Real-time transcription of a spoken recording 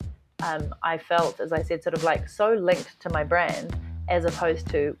I felt, as I said, sort of like so linked to my brand as opposed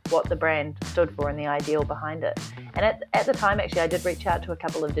to what the brand stood for and the ideal behind it. And at the time, actually, I did reach out to a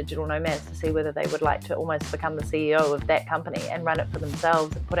couple of digital nomads to see whether they would like to almost become the CEO of that company and run it for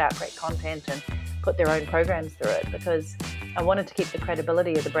themselves and put out great content and put their own programs through it, because I wanted to keep the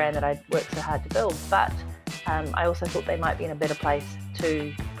credibility of the brand that I'd worked so hard to build. But I also thought they might be in a better place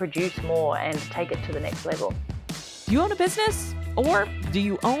to produce more and take it to the next level. Do you own a business, or do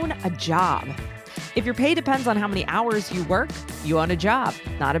you own a job? If your pay depends on how many hours you work, you own a job,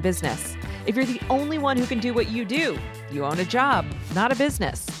 not a business. If you're the only one who can do what you do, you own a job, not a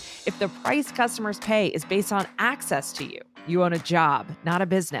business. If the price customers pay is based on access to you, you own a job, not a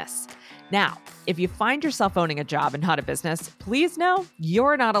business. Now, if you find yourself owning a job and not a business, please know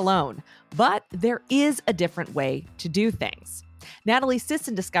you're not alone. But there is a different way to do things. Natalie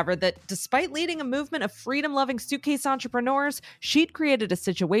Sisson discovered that despite leading a movement of freedom-loving suitcase entrepreneurs, she'd created a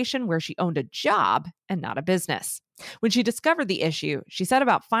situation where she owned a job and not a business. When she discovered the issue, she set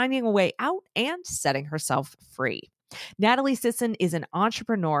about finding a way out and setting herself free. Natalie Sisson is an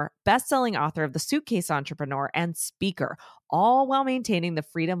entrepreneur, best-selling author of The Suitcase Entrepreneur, and speaker, all while maintaining the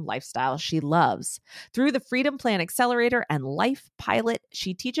freedom lifestyle she loves. Through the Freedom Plan Accelerator and Life Pilot,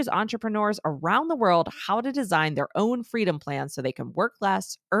 she teaches entrepreneurs around the world how to design their own freedom plan so they can work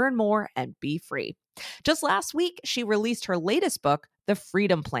less, earn more, and be free. Just last week, she released her latest book, The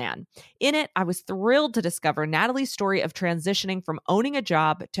Freedom Plan. In it, I was thrilled to discover Natalie's story of transitioning from owning a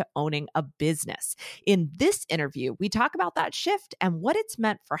job to owning a business. In this interview, we talk about that shift and what it's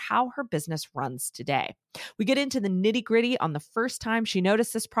meant for how her business runs today. We get into the nitty-gritty on the first time she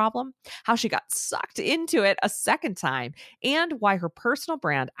noticed this problem, how she got sucked into it a second time, and why her personal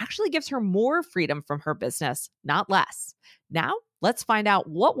brand actually gives her more freedom from her business, not less. Now, let's find out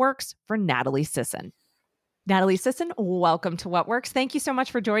what works for Natalie Sisson. Natalie Sisson, welcome to What Works. Thank you so much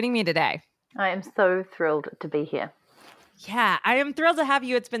for joining me today. I am so thrilled to be here. Yeah, I am thrilled to have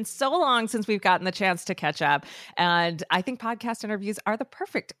you. It's been so long since we've gotten the chance to catch up. And I think podcast interviews are the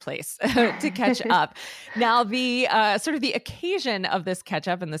perfect place to catch up. Now, the sort of the occasion of this catch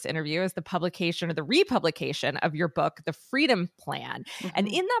up and this interview is the publication or the republication of your book, The Freedom Plan. Mm-hmm. And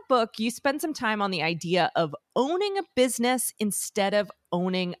in that book, you spend some time on the idea of owning a business instead of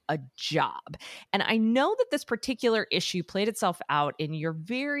owning a job. And I know that this particular issue played itself out in your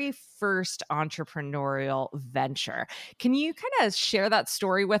very first entrepreneurial venture. Can you kind of share that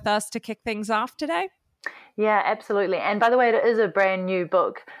story with us to kick things off today? Yeah, absolutely. And by the way, it is a brand new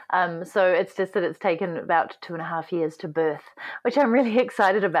book. So it's just that it's taken about 2.5 years to birth, which I'm really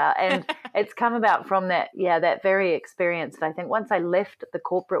excited about. And it's come about from that very experience. And I think once I left the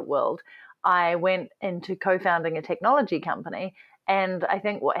corporate world, I went into co-founding a technology company. And I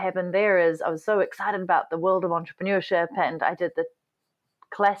think what happened there is I was so excited about the world of entrepreneurship, and I did the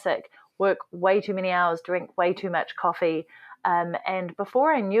classic work way too many hours, drink way too much coffee. And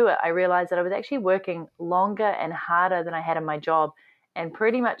before I knew it, I realized that I was actually working longer and harder than I had in my job, and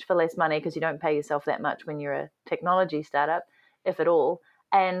pretty much for less money, because you don't pay yourself that much when you're a technology startup, if at all.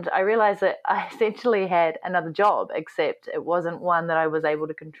 And I realized that I essentially had another job, except it wasn't one that I was able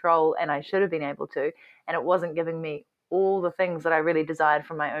to control, and I should have been able to. And it wasn't giving me all the things that I really desired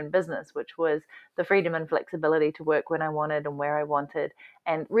from my own business, which was the freedom and flexibility to work when I wanted and where I wanted,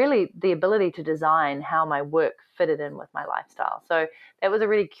 and really the ability to design how my work fitted in with my lifestyle. So that was a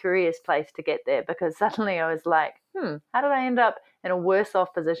really curious place to get there, because suddenly I was like, how did I end up in a worse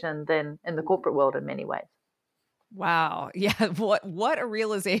off position than in the corporate world in many ways? Wow. Yeah. What a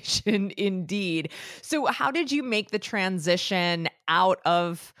realization indeed. So how did you make the transition out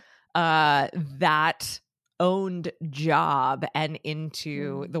of that owned job and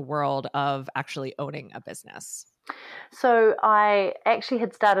into the world of actually owning a business? So I actually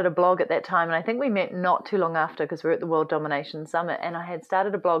had started a blog at that time, and I think we met not too long after, because we were at the World Domination Summit, and I had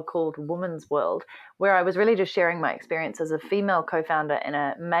started a blog called Woman's World, where I was really just sharing my experience as a female co-founder in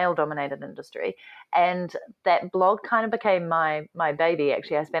a male-dominated industry. And that blog kind of became my baby,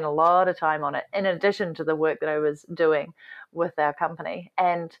 actually. I spent a lot of time on it, in addition to the work that I was doing with our company.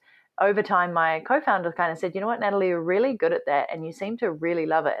 And over time, my co-founder kind of said, you know what, Natalie, you're really good at that, and you seem to really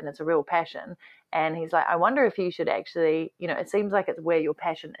love it, and it's a real passion. And he's like, I wonder if you should actually, it seems like it's where your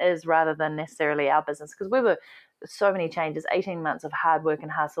passion is rather than necessarily our business. Because we were so many changes, 18 months of hard work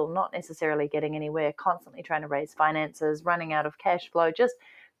and hustle, not necessarily getting anywhere, constantly trying to raise finances, running out of cash flow, just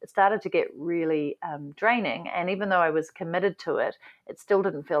it started to get really draining. And even though I was committed to it, it still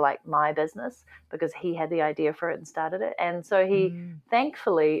didn't feel like my business, because he had the idea for it and started it. And so he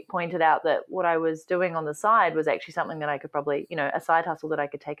thankfully pointed out that what I was doing on the side was actually something that I could probably, a side hustle that I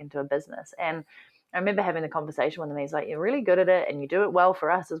could take into a business. And I remember having the conversation with him. He's like, you're really good at it and you do it well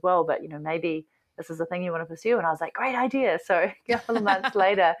for us as well, but maybe this is the thing you want to pursue. And I was like, great idea. So a couple of months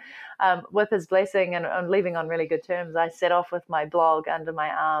later, with his blessing and leaving on really good terms, I set off with my blog under my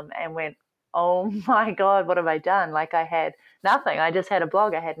arm and went, oh my God, what have I done? Like, I had nothing. I just had a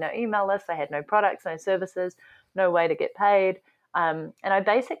blog. I had no email list. I had no products, no services, no way to get paid. And I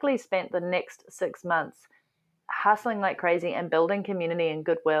basically spent the next 6 months hustling like crazy and building community and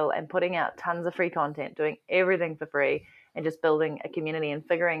goodwill and putting out tons of free content, doing everything for free, and just building a community and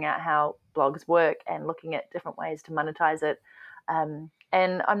figuring out how blogs work and looking at different ways to monetize it.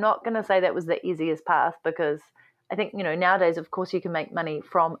 And I'm not going to say that was the easiest path, because I think, nowadays, of course, you can make money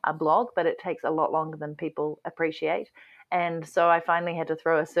from a blog, but it takes a lot longer than people appreciate. And so I finally had to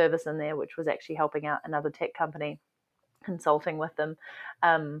throw a service in there, which was actually helping out another tech company, consulting with them.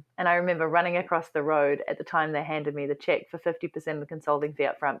 And I remember running across the road at the time they handed me the check for 50% of the consulting fee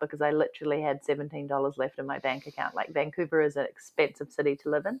up front, because I literally had $17 left in my bank account. Like, Vancouver is an expensive city to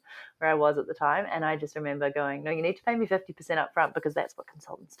live in, where I was at the time. And I just remember going, no, you need to pay me 50% up front, because that's what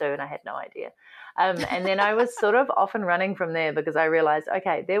consultants do. And I had no idea. And then I was sort of off and running from there, because I realized,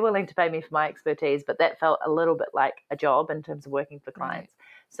 okay, they're willing to pay me for my expertise, but that felt a little bit like a job in terms of working for clients. Right.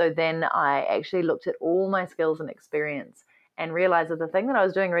 So then I actually looked at all my skills and experience and realized that the thing that I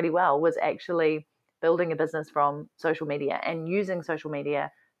was doing really well was actually building a business from social media and using social media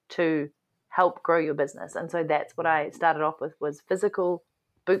to help grow your business. And so that's what I started off with, was physical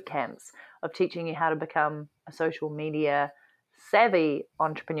boot camps of teaching you how to become a social media savvy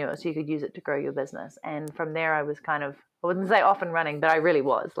entrepreneur so you could use it to grow your business. And from there, I was kind of, I wouldn't say off and running, but I really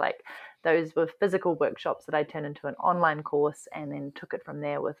was. Like, those were physical workshops that I turned into an online course, and then took it from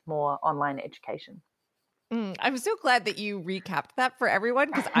there with more online education. I'm so glad that you recapped that for everyone,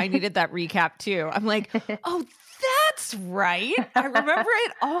 because I needed that recap too. I'm like, oh, that's right. I remember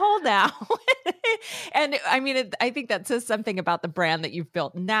it all now. And I mean, I think that says something about the brand that you've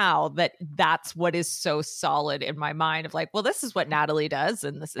built now, that's what is so solid in my mind of like, well, this is what Natalie does,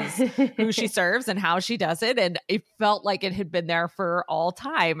 and this is who she serves and how she does it. And it felt like it had been there for all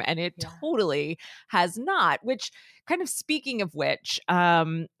time, and it totally has not, which, kind of speaking of which,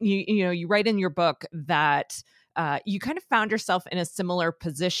 you write in your book that you kind of found yourself in a similar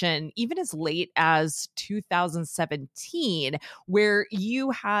position even as late as 2017, where you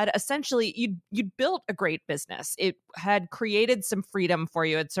had essentially, you'd built a great business. It had created some freedom for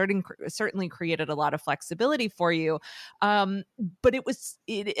you. It certainly created a lot of flexibility for you. But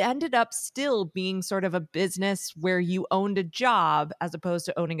it ended up still being sort of a business where you owned a job as opposed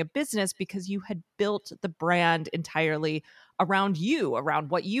to owning a business, because you had built the brand entirely around you,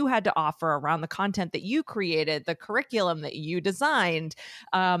 around what you had to offer, around the content that you created, the curriculum that you designed,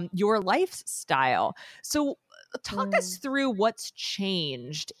 your lifestyle. So talk us through what's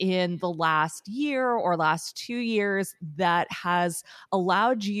changed in the last year or last 2 years that has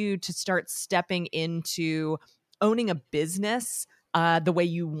allowed you to start stepping into owning a business the way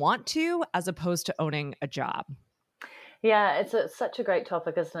you want to, as opposed to owning a job. Yeah, it's such a great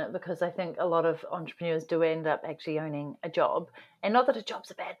topic, isn't it? Because I think a lot of entrepreneurs do end up actually owning a job. And not that a job's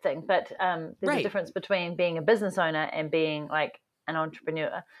a bad thing, but there's a difference between being a business owner and being like an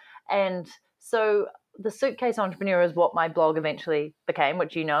entrepreneur. And so the Suitcase Entrepreneur is what my blog eventually became,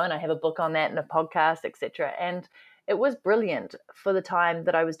 which and I have a book on that and a podcast, etc. And it was brilliant for the time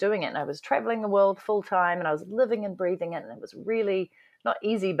that I was doing it. And I was traveling the world full time, and I was living and breathing it. And it was really not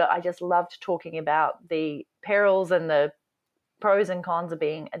easy, but I just loved talking about the perils and the pros and cons of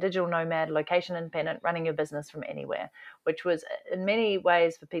being a digital nomad, location independent, running your business from anywhere, which was in many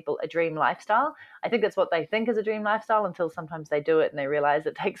ways for people a dream lifestyle. I think that's what they think is a dream lifestyle until sometimes they do it and they realize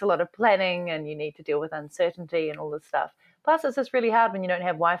it takes a lot of planning and you need to deal with uncertainty and all this stuff. Plus, it's just really hard when you don't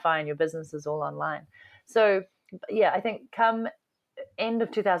have Wi-Fi and your business is all online. So yeah, I think come end of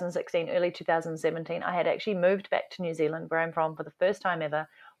 2016, early 2017, I had actually moved back to New Zealand, where I'm from, for the first time ever,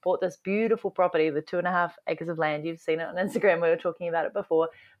 bought this beautiful property with 2.5 acres of land. You've seen it on Instagram. We were talking about it before.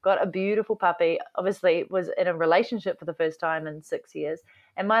 Got a beautiful puppy. Obviously was in a relationship for the first time in 6 years.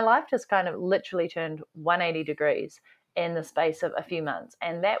 And my life just kind of literally turned 180 degrees in the space of a few months.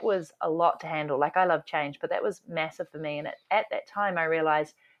 And that was a lot to handle. Like, I love change, but that was massive for me. And at that time, I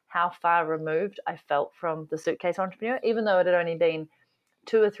realized how far removed I felt from the Suitcase Entrepreneur, even though it had only been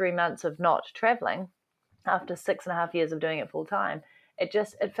 2 or 3 months of not traveling after 6.5 years of doing it full time. It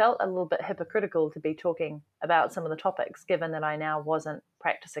felt a little bit hypocritical to be talking about some of the topics, given that I now wasn't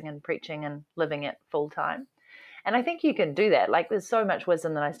practicing and preaching and living it full time. And I think you can do that. Like, there's so much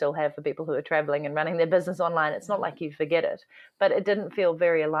wisdom that I still have for people who are traveling and running their business online. It's not like you forget it, but it didn't feel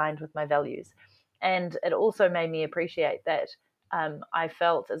very aligned with my values. And it also made me appreciate that I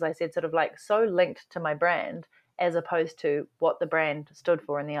felt, as I said, sort of like so linked to my brand as opposed to what the brand stood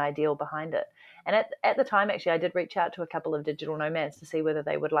for and the ideal behind it. And at the time, actually, I did reach out to a couple of digital nomads to see whether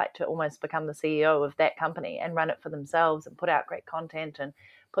they would like to almost become the CEO of that company and run it for themselves and put out great content and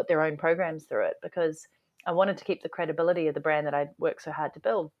put their own programs through it, because I wanted to keep the credibility of the brand that I'd worked so hard to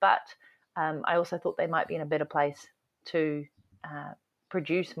build. But I also thought they might be in a better place to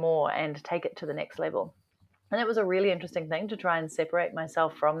produce more and take it to the next level. And it was a really interesting thing to try and separate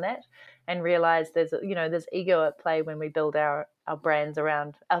myself from that and realize there's ego at play when we build our brands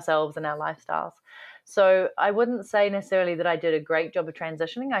around ourselves and our lifestyles. So I wouldn't say necessarily that I did a great job of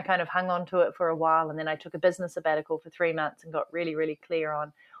transitioning. I kind of hung on to it for a while, and then I took a business sabbatical for 3 months and got really, really clear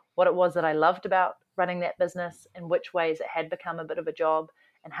on what it was that I loved about running that business, in which ways it had become a bit of a job,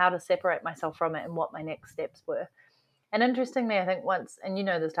 and how to separate myself from it and what my next steps were. And interestingly, I think once, and you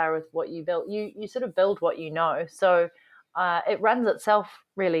know this, Tara, with what you built, you sort of build what you know. So it runs itself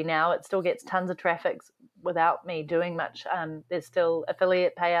really now. It still gets tons of traffic without me doing much. There's still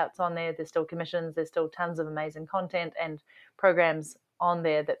affiliate payouts on there. There's still commissions. There's still tons of amazing content and programs on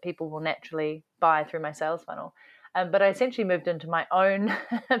there that people will naturally buy through my sales funnel. But I essentially moved into my own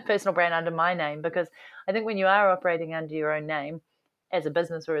personal brand under my name, because I think when you are operating under your own name as a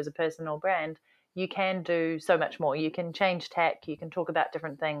business or as a personal brand, you can do so much more. You can change tack. You can talk about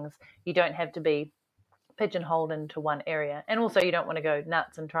different things. You don't have to be pigeonholed into one area. And also you don't want to go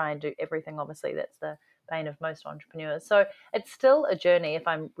nuts and try and do everything. Obviously, that's the bane of most entrepreneurs. So it's still a journey, if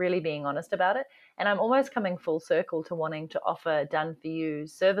I'm really being honest about it. And I'm almost coming full circle to wanting to offer done for you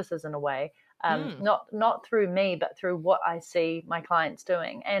services in a way, not through me, but through what I see my clients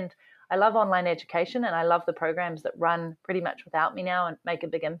doing. And I love online education, and I love the programs that run pretty much without me now and make a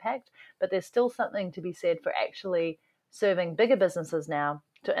big impact. But there's still something to be said for actually serving bigger businesses now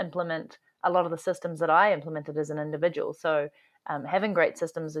to implement a lot of the systems that I implemented as an individual. So having great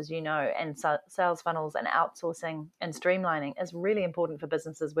systems, as you know, and sales funnels and outsourcing and streamlining is really important for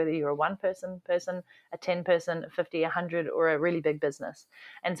businesses, whether you're a one-person, a 10-person, 50, 100, or a really big business.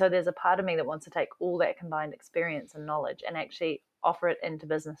 And so there's a part of me that wants to take all that combined experience and knowledge and actually offer it into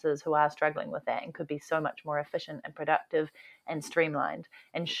businesses who are struggling with that and could be so much more efficient and productive and streamlined,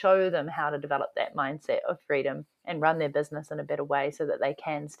 and show them how to develop that mindset of freedom and run their business in a better way so that they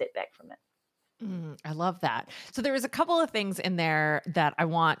can step back from it. I love that. So there was a couple of things in there that I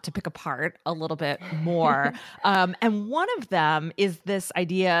want to pick apart a little bit more. And one of them is this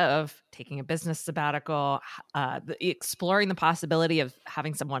idea of taking a business sabbatical, exploring the possibility of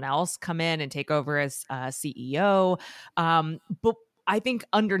having someone else come in and take over as CEO. But I think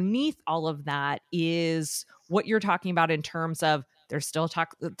underneath all of that is what you're talking about in terms of there's still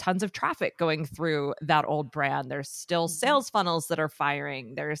tons of traffic going through that old brand. There's still sales funnels that are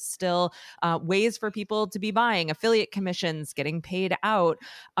firing. There's still ways for people to be buying, affiliate commissions, getting paid out.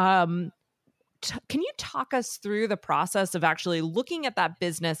 Can you talk us through the process of actually looking at that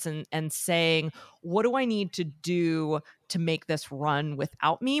business and saying, what do I need to do to make this run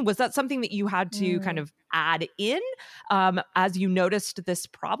without me? Was that something that you had to kind of add in as you noticed this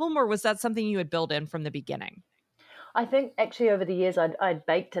problem, or was that something you had built in from the beginning? I think actually over the years I'd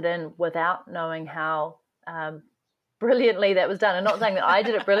baked it in without knowing how brilliantly that was done. And not saying that I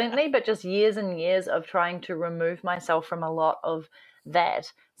did it brilliantly, but just years and years of trying to remove myself from a lot of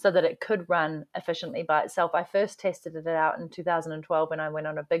that so that it could run efficiently by itself. I first tested it out in 2012 when I went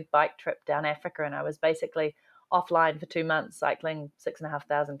on a big bike trip down Africa, and I was basically offline for 2 months cycling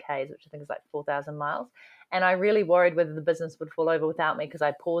 6,500 Ks, which I think is like 4,000 miles. And I really worried whether the business would fall over without me, because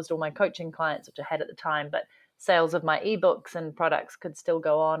I paused all my coaching clients, which I had at the time, but sales of my ebooks and products could still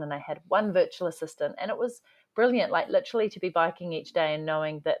go on. And I had one virtual assistant, and it was brilliant, like literally to be biking each day and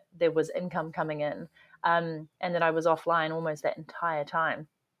knowing that there was income coming in, and that I was offline almost that entire time.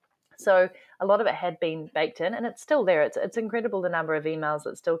 So a lot of it had been baked in, and it's still there. It's incredible the number of emails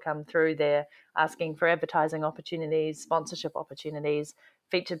that still come through there asking for advertising opportunities, sponsorship opportunities,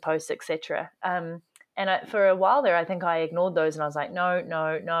 featured posts, etc. And for a while there, I think I ignored those, and I was like, no.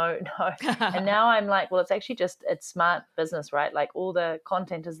 And now I'm like, well, it's smart business, right? Like all the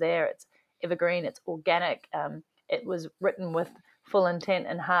content is there. It's evergreen. It's organic. It was written with full intent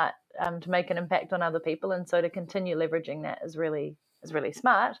and heart to make an impact on other people. And so to continue leveraging that is really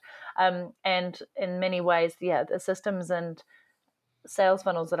smart. And in many ways, the systems and sales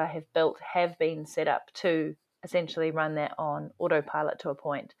funnels that I have built have been set up to essentially run that on autopilot to a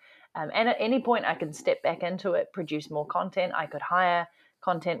point. And at any point I can step back into it, produce more content. I could hire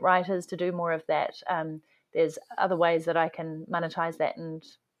content writers to do more of that. There's other ways that I can monetize that and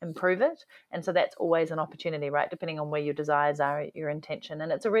improve it. And so that's always an opportunity, right? Depending on where your desires are, your intention.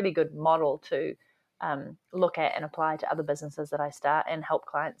 And it's a really good model to look at and apply to other businesses that I start and help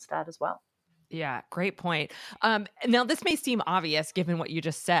clients start as well. Yeah, great point. Now, this may seem obvious given what you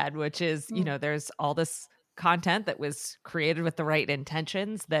just said, which is, there's all this content that was created with the right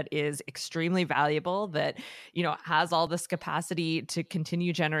intentions that is extremely valuable, that, has all this capacity to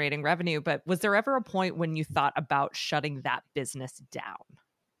continue generating revenue. But was there ever a point when you thought about shutting that business down?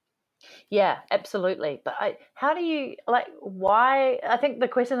 Yeah, absolutely. But how do you, why? I think the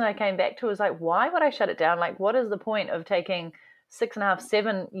question that I came back to was why would I shut it down? What is the point of taking 6.5,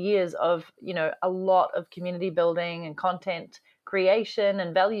 7 years of, a lot of community building and content creation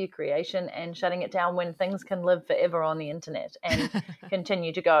and value creation and shutting it down when things can live forever on the internet and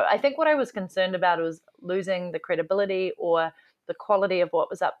continue to go? I think what I was concerned about was losing the credibility or the quality of what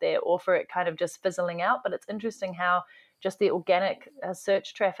was up there, or for it kind of just fizzling out. But it's interesting how just the organic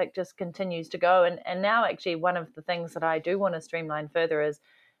search traffic just continues to go. And now actually one of the things that I do want to streamline further is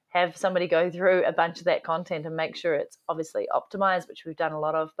have somebody go through a bunch of that content and make sure it's obviously optimized, which we've done a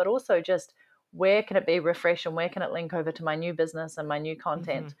lot of, but also just where can it be refreshed and where can it link over to my new business and my new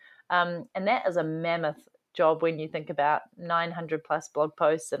content. And that is a mammoth job when you think about 900 plus blog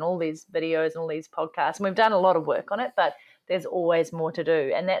posts and all these videos and all these podcasts. And we've done a lot of work on it, but there's always more to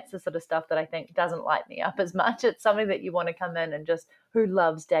do. And that's the sort of stuff that I think doesn't light me up as much. It's something that you want to come in and just, who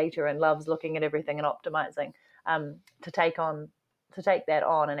loves data and loves looking at everything and optimizing, to take that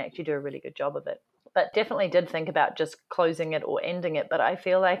on and actually do a really good job of it. But definitely did think about just closing it or ending it. But I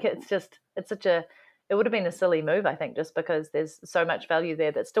feel like it would have been a silly move, I think, just because there's so much value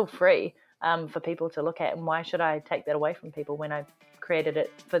there that's still free for people to look at. And why should I take that away from people when I've created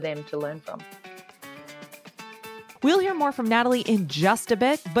it for them to learn from? We'll hear more from Natalie in just a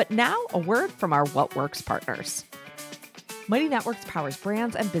bit, but now a word from our What Works partners. Mighty Networks powers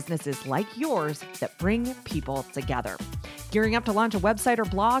brands and businesses like yours that bring people together. Gearing up to launch a website or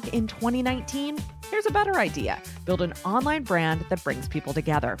blog in 2019? Here's a better idea. Build an online brand that brings people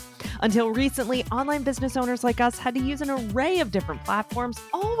together. Until recently, online business owners like us had to use an array of different platforms,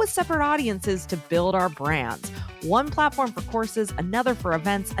 all with separate audiences to build our brands. One platform for courses, another for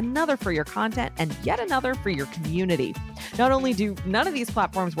events, another for your content, and yet another for your community. Not only do none of these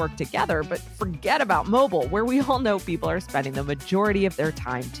platforms work together, but forget about mobile, where we all know people are spending the majority of their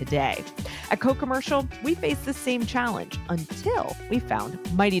time today. At Co-Commercial, we faced the same challenge until we found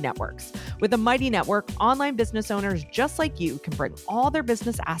Mighty Networks. With a Mighty Network, online business owners just like you can bring all their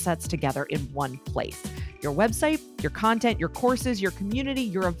business assets together in one place. Your website, your content, your courses, your community,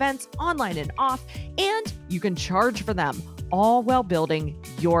 your events, online and off, and you can charge for them, all while building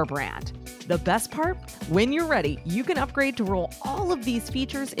your brand. The best part? When you're ready, you can upgrade to roll all of these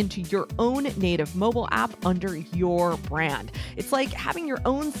features into your own native mobile app under your brand. It's like having your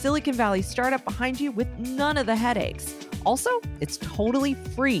own Silicon Valley startup behind you with none of the headaches. Also, it's totally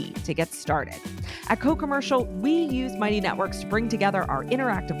free to get started. At Co-Commercial, we use Mighty Networks to bring together our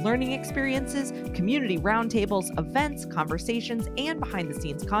interactive learning experiences, community roundtables, events, conversations, and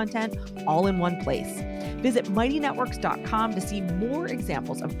behind-the-scenes content all in one place. Visit mightynetworks.com to see more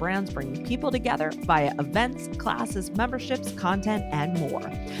examples of brands bringing people together via events, classes, memberships, content, and more.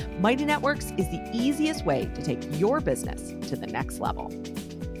 Mighty Networks is the easiest way to take your business to the next level.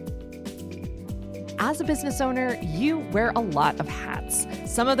 As a business owner, you wear a lot of hats.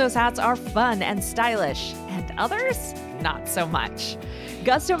 Some of those hats are fun and stylish, and others, not so much.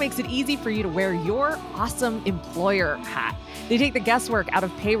 Gusto makes it easy for you to wear your awesome employer hat. They take the guesswork out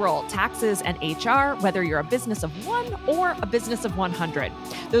of payroll, taxes, and HR, whether you're a business of 1 or a business of 100.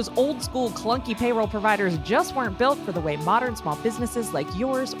 Those old school clunky payroll providers just weren't built for the way modern small businesses like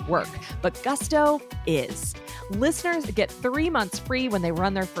yours work, but Gusto is. Listeners get 3 months free when they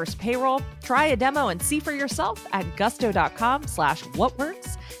run their first payroll. Try a demo and see for yourself at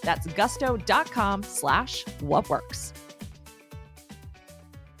gusto.com/whatworks. That's gusto.com/whatworks.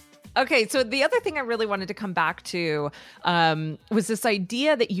 Okay, so the other thing I really wanted to come back to was this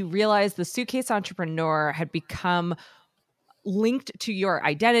idea that you realized the Suitcase Entrepreneur had become linked to your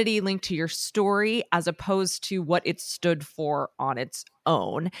identity, linked to your story, as opposed to what it stood for on its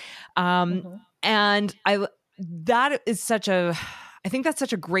own. And I think that's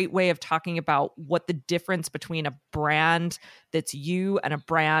such a great way of talking about what the difference between a brand that's you and a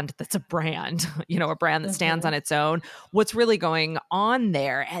brand that's a brand, a brand that stands on its own, what's really going on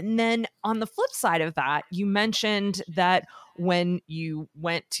there. And then on the flip side of that, you mentioned that when you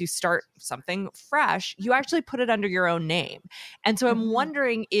went to start something fresh, you actually put it under your own name. And so I'm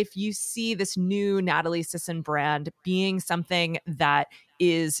wondering if you see this new Natalie Sisson brand being something that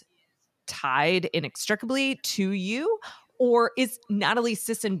is tied inextricably to you, Or is Natalie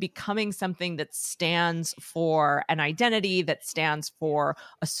Sisson becoming something that stands for an identity, that stands for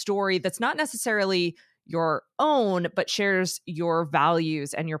a story that's not necessarily your own, but shares your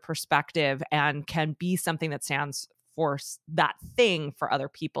values and your perspective and can be something that stands for that thing for other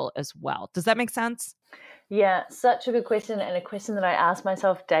people as well? Does that make sense? Yeah, such a good question, and a question that I ask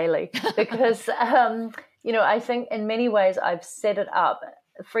myself daily because, I think in many ways I've set it up.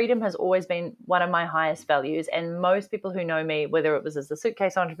 Freedom has always been one of my highest values, and most people who know me, whether it was as a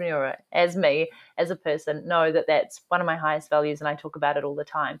suitcase entrepreneur or as me, as a person, know that that's one of my highest values, and I talk about it all the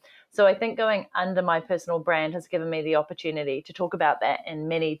time. So I think going under my personal brand has given me the opportunity to talk about that in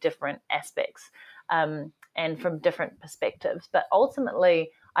many different aspects, and from different perspectives. But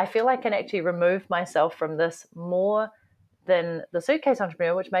ultimately, I feel I can actually remove myself from this more than the suitcase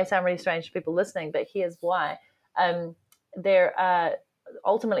entrepreneur, which may sound really strange to people listening, but here's why.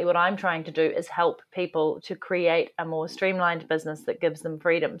 Ultimately, what I'm trying to do is help people to create a more streamlined business that gives them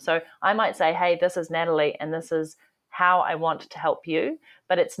freedom. So I might say, hey, this is Natalie, and this is how I want to help you,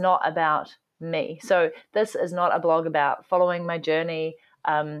 but it's not about me. So this is not a blog about following my journey,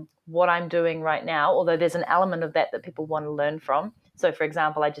 what I'm doing right now, although there's an element of that people want to learn from. So, for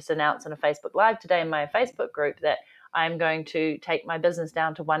example, I just announced on a Facebook Live today in my Facebook group that I'm going to take my business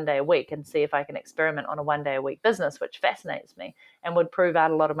down to 1 day a week and see if I can experiment on a 1 day a week business, which fascinates me and would prove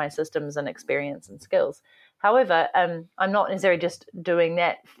out a lot of my systems and experience and skills. However, I'm not necessarily just doing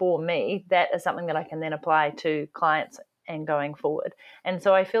that for me. That is something that I can then apply to clients and going forward. And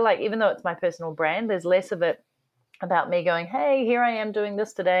so I feel like even though it's my personal brand, there's less of it about me going, hey, here I am doing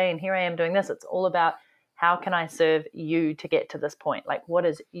this today and here I am doing this. It's all about how can I serve you to get to this point? Like, what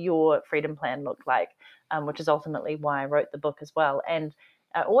does your freedom plan look like? Which is ultimately why I wrote the book as well. And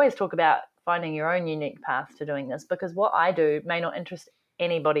I always talk about finding your own unique path to doing this, because what I do may not interest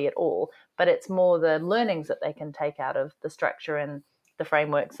anybody at all, but it's more the learnings that they can take out of the structure and the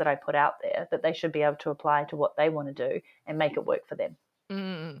frameworks that I put out there that they should be able to apply to what they want to do and make it work for them.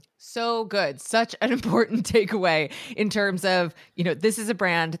 So good. Such an important takeaway in terms of, this is a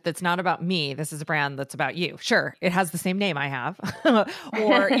brand that's not about me. This is a brand that's about you. Sure, it has the same name I have,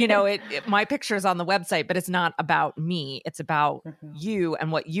 or, my picture's on the website, but it's not about me. It's about you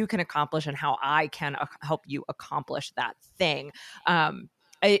and what you can accomplish and how I can help you accomplish that thing.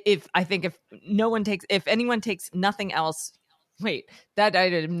 If anyone takes nothing else. Wait, that I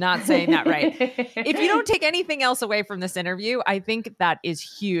am not saying that right. If you don't take anything else away from this interview, I think that is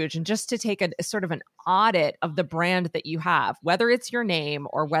huge. And just to take a sort of an audit of the brand that you have, whether it's your name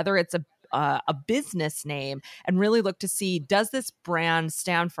or whether it's a business name, and really look to see, does this brand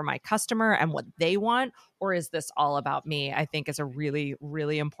stand for my customer and what they want, or is this all about me? I think is a really,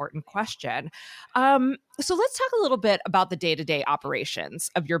 really important question. So let's talk a little bit about the day-to-day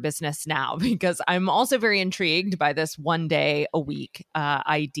operations of your business now, because I'm also very intrigued by this 1 day a week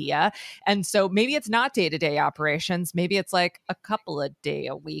idea. And so maybe it's not day-to-day operations. Maybe it's like a couple of day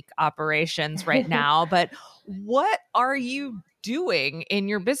a week operations right now. But what are you doing in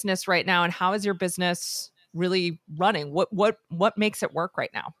your business right now, and how is your business really running? What makes it work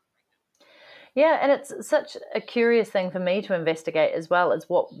right now? Yeah, and it's such a curious thing for me to investigate as well, as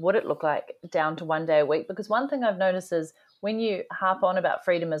what would it look like down to 1 day a week? Because one thing I've noticed is when you harp on about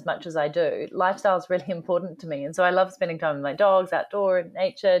freedom as much as I do, lifestyle is really important to me. And so I love spending time with my dogs, outdoor,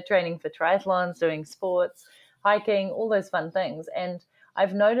 nature, training for triathlons, doing sports, hiking, all those fun things. And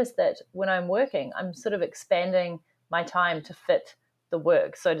I've noticed that when I'm working, I'm sort of expanding my time to fit the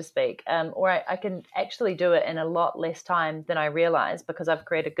work, so to speak, or I can actually do it in a lot less time than I realize, because I've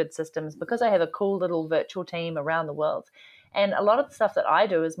created good systems, because I have a cool little virtual team around the world. And a lot of the stuff that I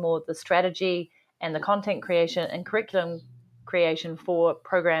do is more the strategy and the content creation and curriculum creation for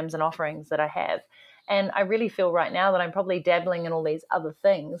programs and offerings that I have. And I really feel right now that I'm probably dabbling in all these other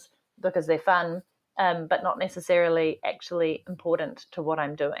things because they're fun, but not necessarily actually important to what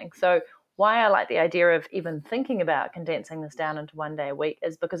I'm doing. So why I like the idea of even thinking about condensing this down into 1 day a week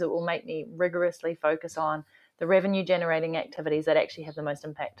is because it will make me rigorously focus on the revenue generating activities that actually have the most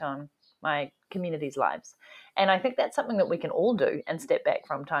impact on my community's lives. And I think that's something that we can all do and step back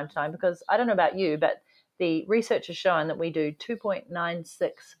from time to time, because I don't know about you, but the research has shown that we do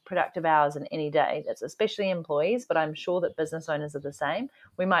 2.96 productive hours in any day. That's especially employees, but I'm sure that business owners are the same.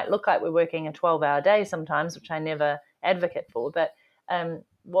 We might look like we're working a 12-hour day sometimes, which I never advocate for, but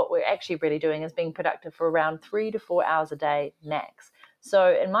what we're actually really doing is being productive for around 3 to 4 hours a day max.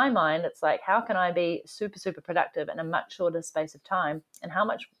 So in my mind, it's like, how can I be super, super productive in a much shorter space of time? And how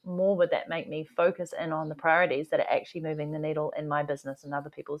much more would that make me focus in on the priorities that are actually moving the needle in my business and other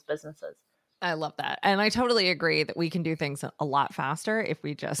people's businesses? I love that. And I totally agree that we can do things a lot faster if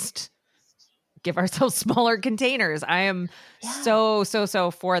we just give ourselves smaller containers. I am so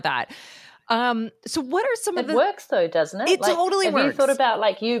for that. So what are some of the... It works though, doesn't it? It totally works. Have you thought about,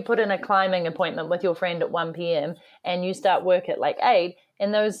 like, you put in a climbing appointment with your friend at 1 p.m. and you start work at like 8,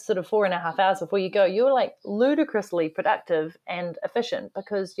 and those sort of 4.5 hours before you go, you're like ludicrously productive and efficient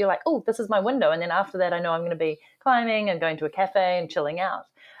because you're like, oh, this is my window. And then after that, I know I'm going to be climbing and going to a cafe and chilling out.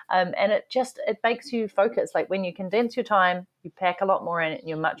 And it makes you focus. Like when you condense your time, you pack a lot more in it and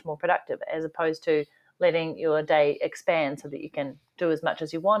you're much more productive, as opposed to letting your day expand so that you can do as much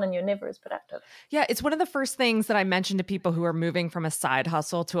as you want and you're never as productive. Yeah, it's one of the first things that I mention to people who are moving from a side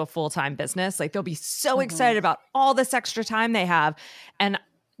hustle to a full-time business. Like they'll be so excited about all this extra time they have. And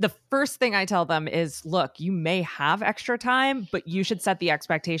the first thing I tell them is, look, you may have extra time, but you should set the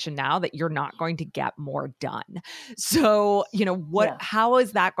expectation now that you're not going to get more done. So, how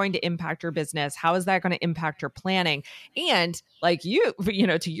is that going to impact your business? How is that going to impact your planning? And like to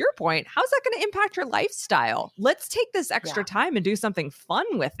your point, how's that going to impact your lifestyle? Let's take this extra time and do something fun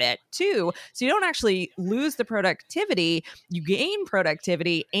with it too. So you don't actually lose the productivity, you gain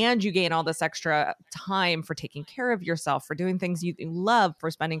productivity, and you gain all this extra time for taking care of yourself, for doing things you love, for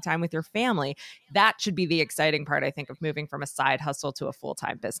spending time with your family. That should be the exciting part, I think, of moving from a side hustle to a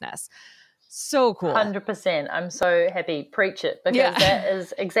full-time business. So cool. 100%. I'm so happy. Preach it, because that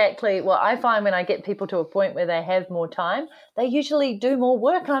is exactly what I find when I get people to a point where they have more time. They usually do more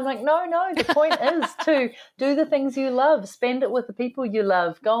work. And I'm like, no, the point is to do the things you love, spend it with the people you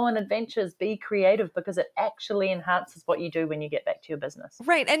love, go on adventures, be creative, because it actually enhances what you do when you get back to your business.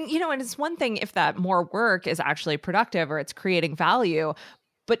 Right. And, and it's one thing if that more work is actually productive or it's creating value,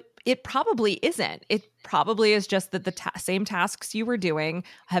 but it probably isn't. It probably is just that the same tasks you were doing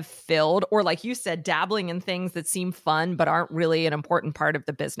have filled, or like you said, dabbling in things that seem fun but aren't really an important part of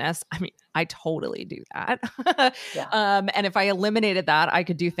the business. I mean, I totally do that. And if I eliminated that, I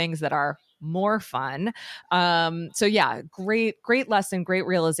could do things that are more fun. So yeah, great lesson, great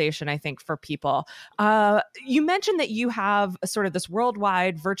realization, I think, for people. You mentioned that you have sort of this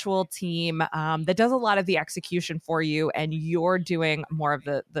worldwide virtual team that does a lot of the execution for you, and you're doing more of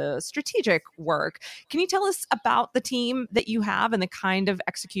the strategic work. Can you tell us about the team that you have and the kind of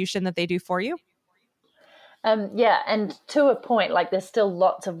execution that they do for you? And to a point, like there's still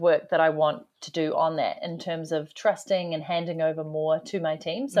lots of work that I want to do on that in terms of trusting and handing over more to my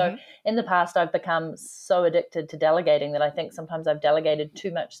team. So in the past, I've become so addicted to delegating that I think sometimes I've delegated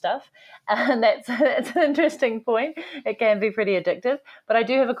too much stuff. And that's an interesting point. It can be pretty addictive. But I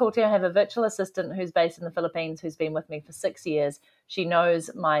do have a cool team. I have a virtual assistant who's based in the Philippines who's been with me for 6 years. She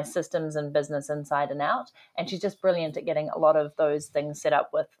knows my systems and business inside and out. And she's just brilliant at getting a lot of those things set up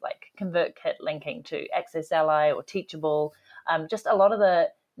with like ConvertKit linking to Access Ally or Teachable. Just a lot of the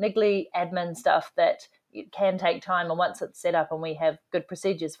niggly admin stuff that can take time, and once it's set up and we have good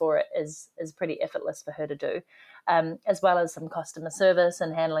procedures for it, is pretty effortless for her to do, as well as some customer service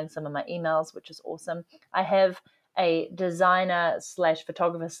and handling some of my emails, which is awesome. I have a designer /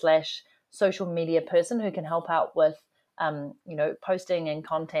 photographer / social media person who can help out with posting and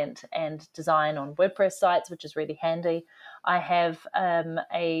content and design on WordPress sites, which is really handy. I have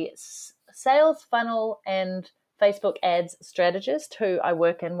a sales funnel and Facebook ads strategist who I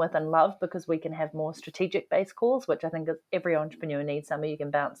work in with and love, because we can have more strategic based calls, which I think every entrepreneur needs somebody you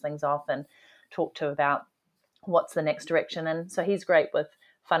can bounce things off and talk to about what's the next direction. And so he's great with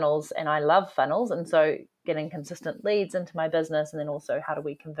funnels, and I love funnels. And so getting consistent leads into my business, and then also how do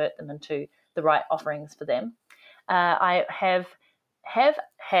we convert them into the right offerings for them. I have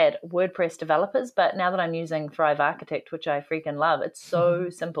had WordPress developers, but now that I'm using Thrive Architect, which I freaking love, it's so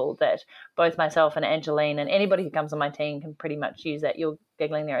simple that both myself and Angeline and anybody who comes on my team can pretty much use that. You're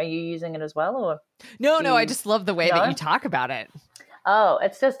giggling there. Are you using it as well? Or No, I just love the way that you talk about it. Oh,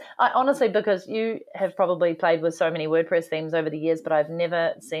 it's just, honestly, because you have probably played with so many WordPress themes over the years, but I've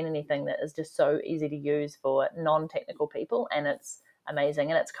never seen anything that is just so easy to use for non-technical people, and it's amazing.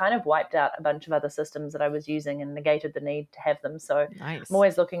 And it's kind of wiped out a bunch of other systems that I was using and negated the need to have them. So nice. I'm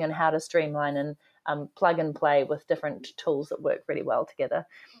always looking on how to streamline and plug and play with different tools that work really well together.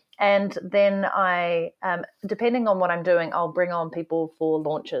 And then I, depending on what I'm doing, I'll bring on people for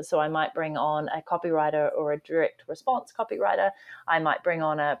launches. So I might bring on a copywriter or a direct response copywriter. I might bring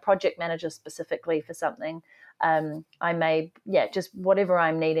on a project manager specifically for something. I may, just whatever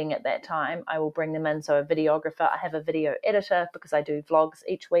I'm needing at that time, I will bring them in. So a videographer, I have a video editor because I do vlogs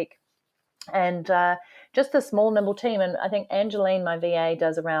each week, and just a small, nimble team. And I think Angeline, my VA,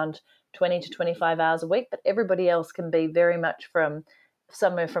 does around 20 to 25 hours a week, but everybody else can be very much from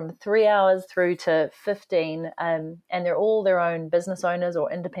somewhere from 3 hours through to 15. And they're all their own business owners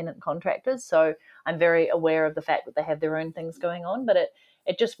or independent contractors. So I'm very aware of the fact that they have their own things going on, but it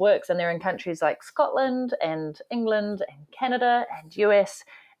it just works. And they're in countries like Scotland and England and Canada and US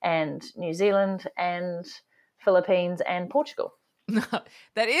and New Zealand and Philippines and Portugal.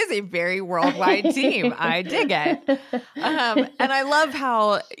 That is a very worldwide team. I dig it. And I love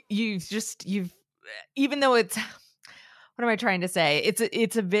how you've even though it's, what am I trying to say? It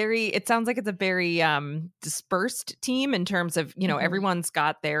sounds like it's a very dispersed team in terms of, everyone's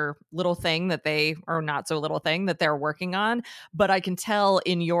got their little thing that or not so little thing that they're working on. But I can tell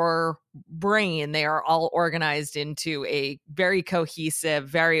in your brain, they are all organized into a very cohesive,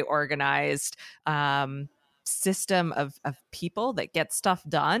 very organized system of people that get stuff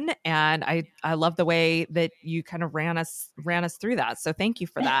done. And I love the way that you kind of ran us through that. So thank you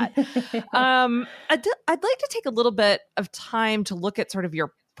for that. I'd like to take a little bit of time to look at sort of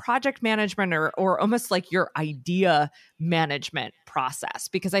your project management or almost like your idea management process,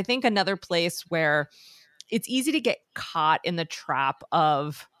 because I think another place where it's easy to get caught in the trap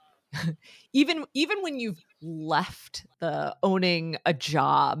of even when you've left the owning a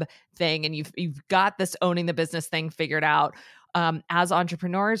job thing and you've got this owning the business thing figured out. As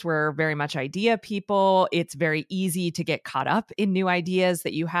entrepreneurs, we're very much idea people. It's very easy to get caught up in new ideas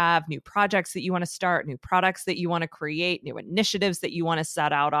that you have, new projects that you want to start, new products that you want to create, new initiatives that you want to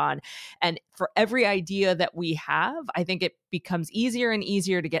set out on. And for every idea that we have, I think it becomes easier and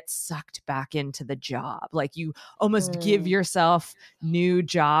easier to get sucked back into the job. Like you almost give yourself new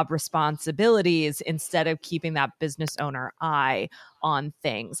job responsibilities instead of keeping that business owner eye on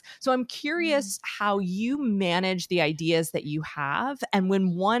things. So I'm curious how you manage the ideas that you have. And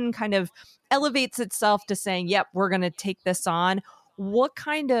when one kind of elevates itself to saying, yep, we're going to take this on, what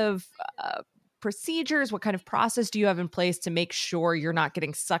kind of procedures, what kind of process do you have in place to make sure you're not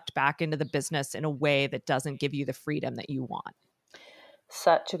getting sucked back into the business in a way that doesn't give you the freedom that you want?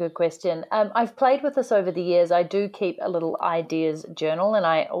 Such a good question. I've played with this over the years. I do keep a little ideas journal, and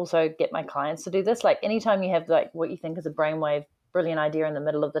I also get my clients to do this. Like anytime you have like what you think is a brainwave brilliant idea in the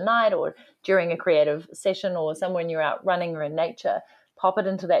middle of the night or during a creative session or somewhere when you're out running or in nature, pop it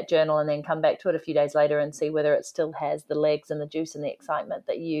into that journal and then come back to it a few days later and see whether it still has the legs and the juice and the excitement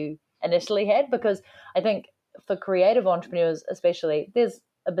that you initially had. Because I think for creative entrepreneurs especially, there's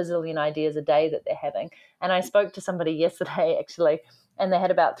a bazillion ideas a day that they're having. And I spoke to somebody yesterday actually, and they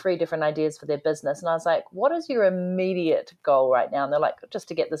had about 3 different ideas for their business. And I was like, what is your immediate goal right now? And they're like, just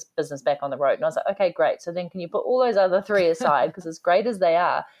to get this business back on the road. And I was like, okay, great. So then can you put all those other 3 aside? Because as great as they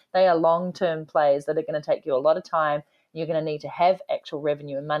are long-term plays that are going to take you a lot of time. You're going to need to have actual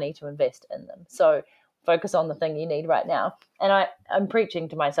revenue and money to invest in them. So focus on the thing you need right now. And I'm preaching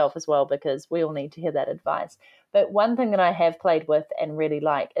to myself as well, because we all need to hear that advice. But one thing that I have played with and really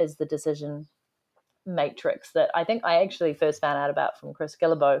like is the decision matrix that I think I actually first found out about from Chris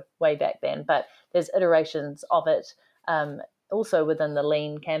Guillebeau way back then, but there's iterations of it also within the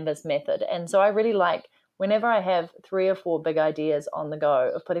lean canvas method. And so I really like whenever I have 3 or 4 big ideas on the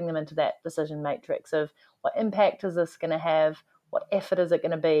go of putting them into that decision matrix of what impact is this going to have, what effort is it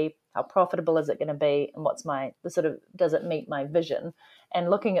going to be, how profitable is it going to be, and what's does it meet my vision? And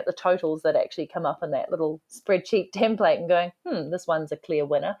looking at the totals that actually come up in that little spreadsheet template and going, this one's a clear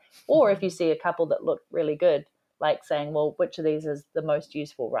winner. Or if you see a couple that look really good, like saying, well, which of these is the most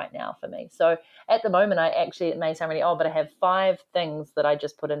useful right now for me? So at the moment, it may sound really odd, but I have 5 things that I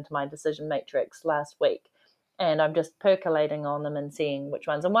just put into my decision matrix last week. And I'm just percolating on them and seeing which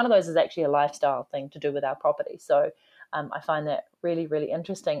ones. And one of those is actually a lifestyle thing to do with our property. So I find that really, really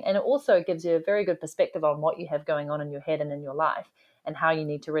interesting. And it also gives you a very good perspective on what you have going on in your head and in your life and how you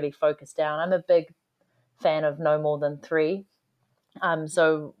need to really focus down. I'm a big fan of no more than 3.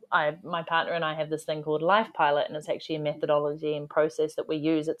 So my partner and I have this thing called Life Pilot, and it's actually a methodology and process that we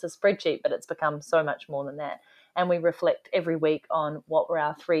use. It's a spreadsheet, but it's become so much more than that. And we reflect every week on what were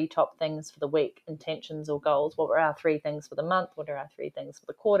our 3 top things for the week, intentions or goals. What were our 3 things for the month? What are our 3 things for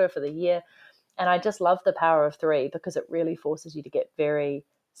the quarter, for the year? And I just love the power of 3 because it really forces you to get very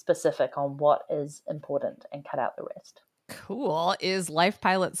specific on what is important and cut out the rest. Cool. Is Life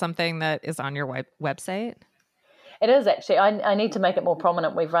Pilot something that is on your website? It is actually. I need to make it more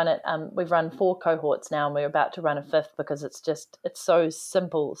prominent. We've run 4 cohorts now, and we're about to run a 5th because it's so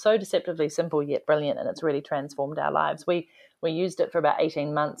simple, so deceptively simple yet brilliant, and it's really transformed our lives. We used it for about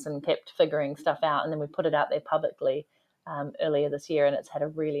 18 months and kept figuring stuff out, and then we put it out there publicly earlier this year, and it's had a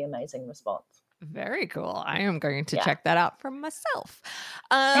really amazing response. Very cool. I am going to check that out for myself.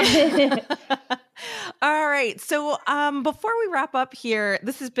 All right. So before we wrap up here,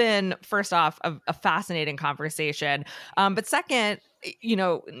 this has been, first off, a fascinating conversation. But second,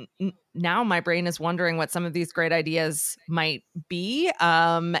 now my brain is wondering what some of these great ideas might be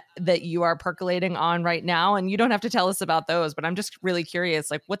that you are percolating on right now. And you don't have to tell us about those, but I'm just really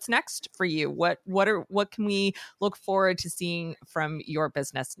curious, like, what's next for you? What can we look forward to seeing from your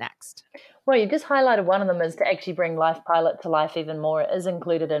business next? Well, you just highlighted one of them is to actually bring Life Pilot to life even more. It is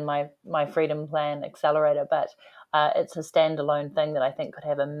included in my Freedom Plan Accelerator, but it's a standalone thing that I think could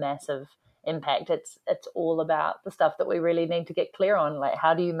have a massive impact. It's all about the stuff that we really need to get clear on, like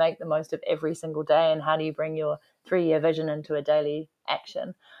how do you make the most of every single day, and how do you bring your 3-year vision into a daily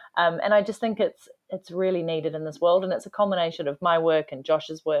action. And I just think it's really needed in this world, and it's a combination of my work and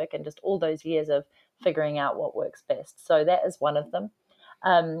Josh's work and just all those years of figuring out what works best. So that is one of them.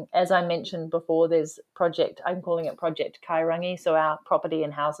 As I mentioned before, there's I'm calling it Project Kairangi. So our property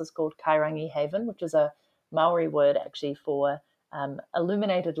and house is called Kairangi Haven, which is a Maori word actually for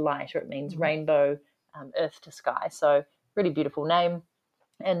illuminated light, or it means rainbow, earth to sky. So really beautiful name.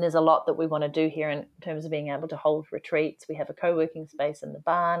 And there's a lot that we want to do here in terms of being able to hold retreats. We have a co-working space in the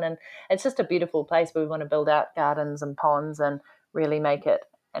barn, and it's just a beautiful place where we want to build out gardens and ponds and really make it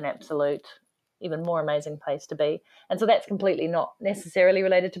an absolute even more amazing place to be. And so that's completely not necessarily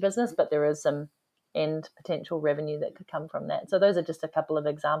related to business, but there is some end potential revenue that could come from that. So those are just a couple of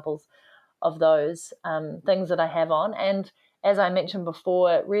examples of those things that I have on. And as I mentioned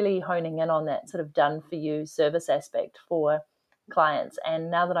before, really honing in on that sort of done for you service aspect for clients. And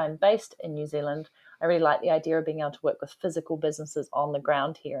now that I'm based in New Zealand, I really like the idea of being able to work with physical businesses on the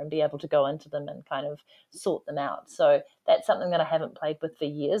ground here and be able to go into them and kind of sort them out. So that's something that I haven't played with for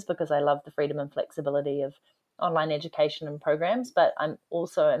years because I love the freedom and flexibility of online education and programs, but I'm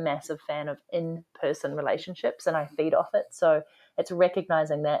also a massive fan of in-person relationships and I feed off it. So it's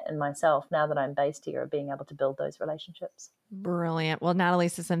recognizing that in myself now that I'm based here, of being able to build those relationships. Brilliant. Well, Natalie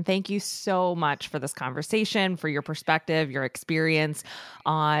Sisson, thank you so much for this conversation, for your perspective, your experience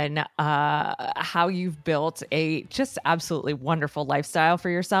on how you've built a just absolutely wonderful lifestyle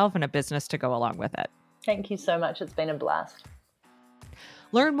for yourself and a business to go along with it. Thank you so much. It's been a blast.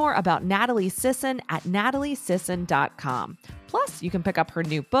 Learn more about Natalie Sisson at nataliesisson.com. Plus, you can pick up her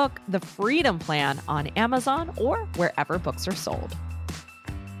new book, The Freedom Plan, on Amazon or wherever books are sold.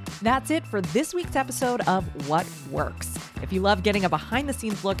 That's it for this week's episode of What Works. If you love getting a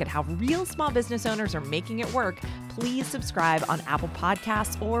behind-the-scenes look at how real small business owners are making it work, please subscribe on Apple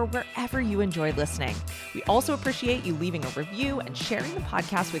Podcasts or wherever you enjoy listening. We also appreciate you leaving a review and sharing the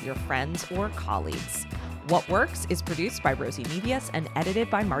podcast with your friends or colleagues. What Works is produced by Rosie Nevius and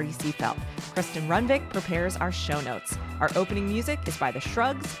edited by Marty Seafeld. Kristen Runvik prepares our show notes. Our opening music is by The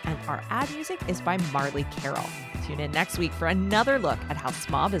Shrugs, and our ad music is by Marley Carroll. Tune in next week for another look at how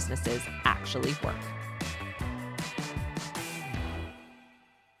small businesses actually work.